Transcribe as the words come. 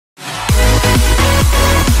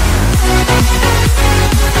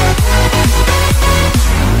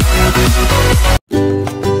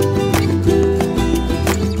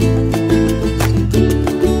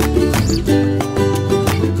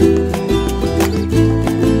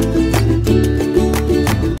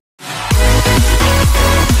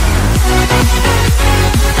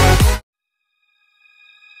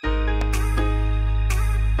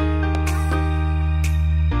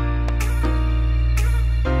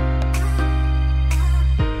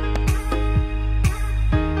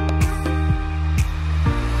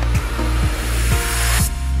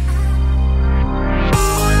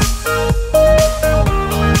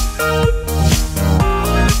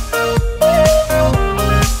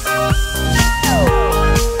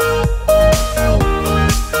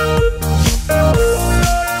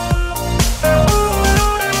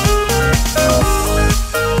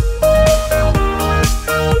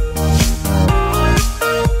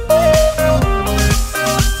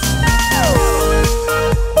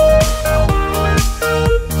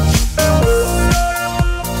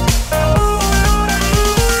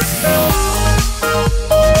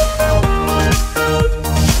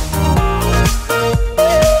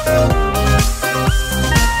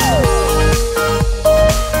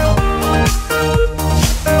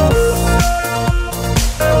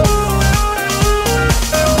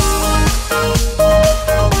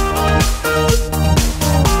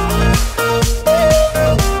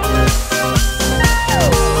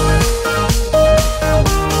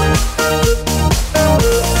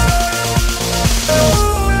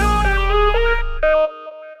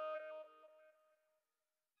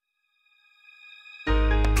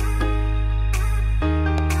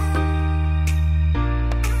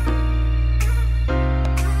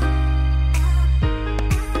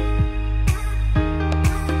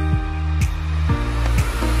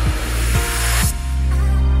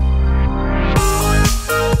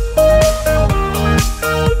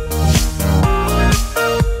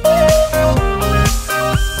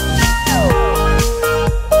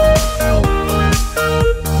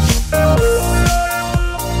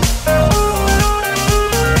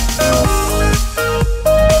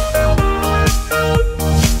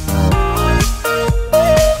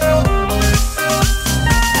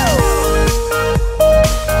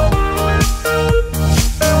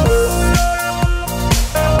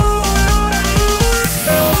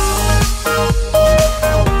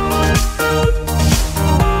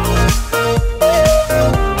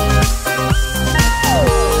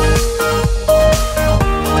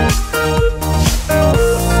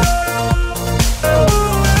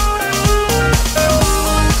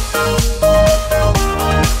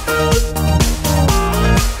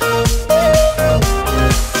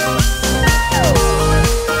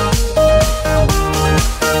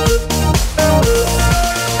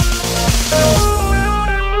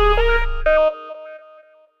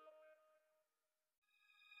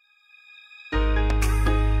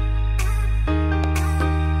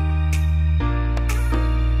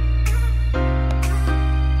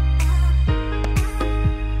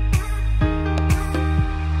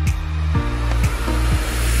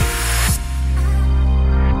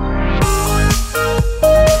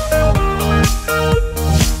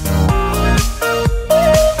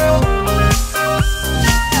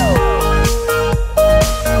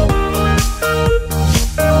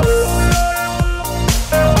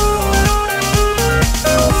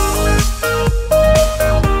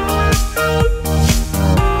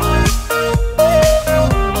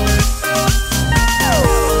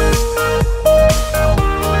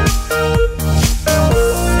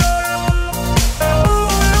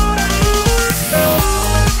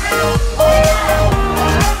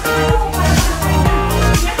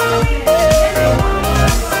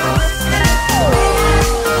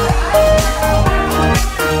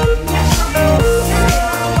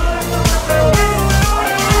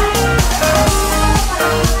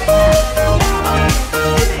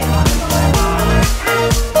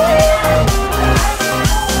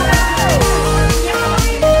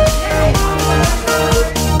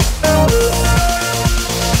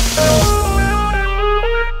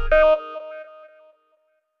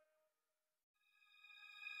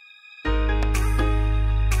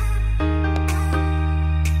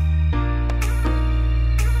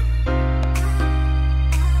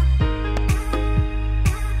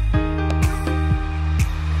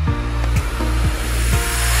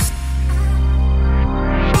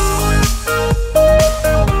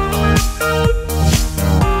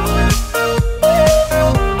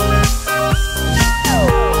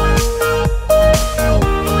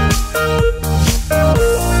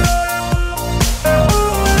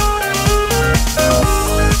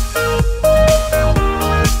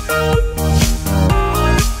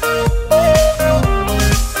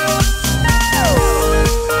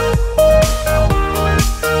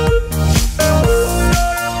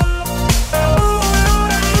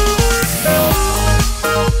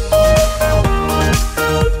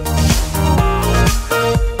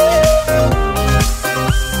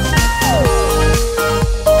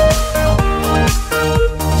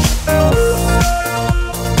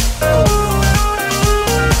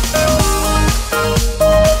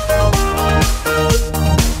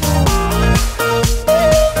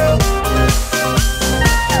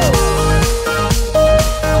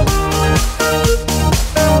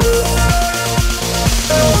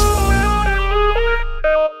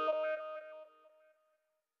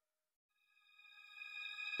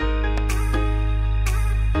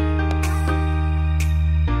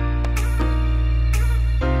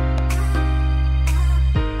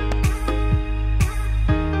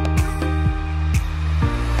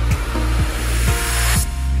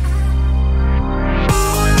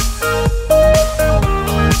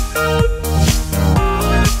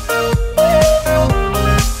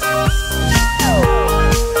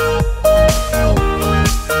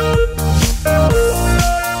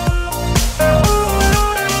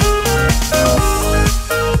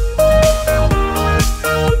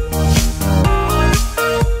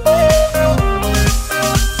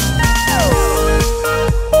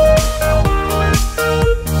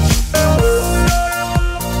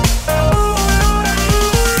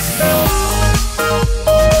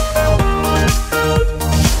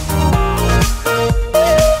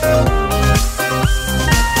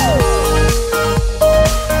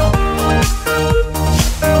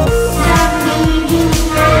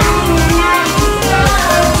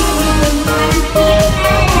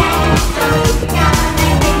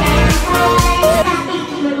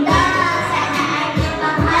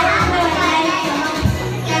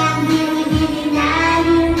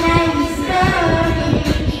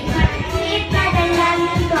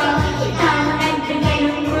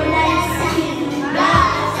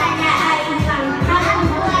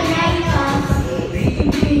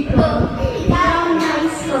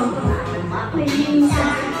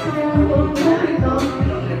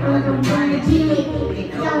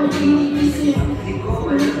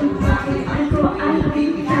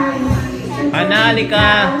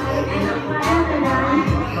ka.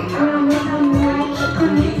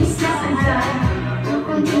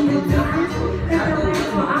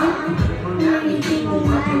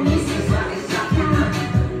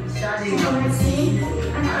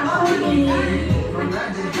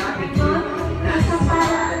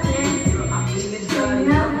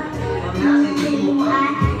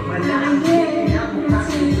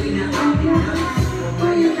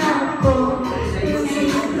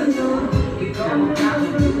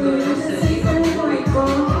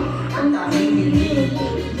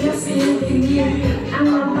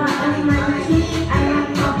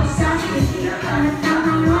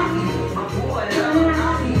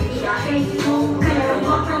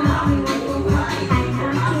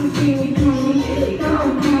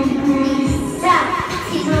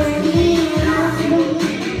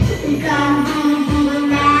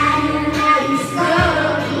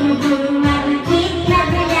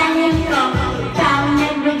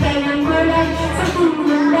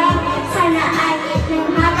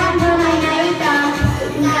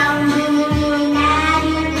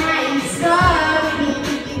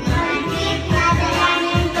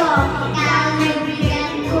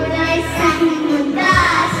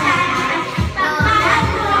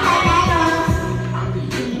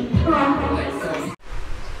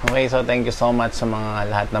 Okay, so thank you so much sa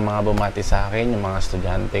mga lahat ng mga bumati sa akin, yung mga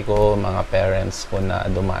estudyante ko, mga parents ko na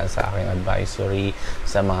dumaan sa aking advisory,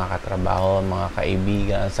 sa mga katrabaho, mga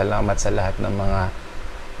kaibigan. Salamat sa lahat ng mga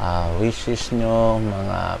wishes nyo,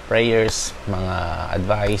 mga prayers, mga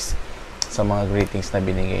advice, sa mga greetings na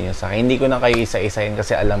binigay nyo sa akin. Hindi ko na kayo isa-isahin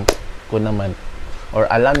kasi alam ko naman, or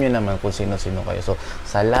alam nyo naman kung sino-sino kayo. So,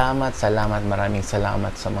 salamat, maraming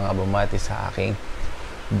salamat sa mga bumati sa aking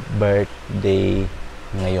birthday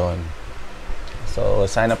ngayon. So,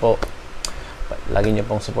 sana po lagi nyo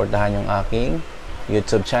pong suportahan yung aking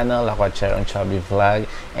YouTube channel, Ako at Cheron Chubby Vlog.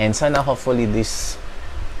 And sana hopefully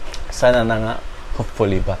sana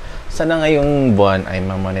ngayong buwan ay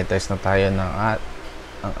ma-monetize na tayo ng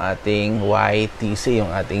ang ating YTC,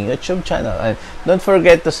 yung ating YouTube channel. And don't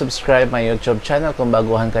forget to subscribe my YouTube channel. Kung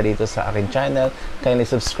baguhan ka dito sa aking channel, kindly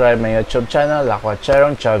subscribe my YouTube channel, Ako at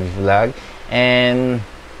Cheron Chubby Vlog. And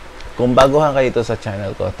kung baguhan ka dito sa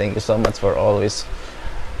channel ko, thank you so much for always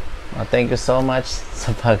thank you so much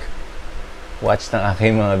sa pag-watch ng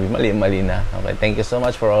aking mga mali na. Okay, thank you so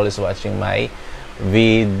much for always watching my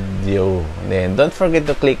video. Then, don't forget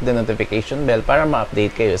to click the notification bell para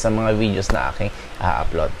ma-update kayo sa mga videos na aking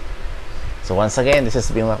upload. So, once again, this has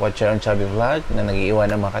been Ako at Cheron Chubby Vlog na nag-iiwan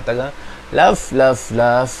ng mga kataga. Love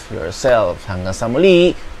yourself. Hanggang sa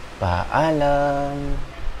muli, paalam!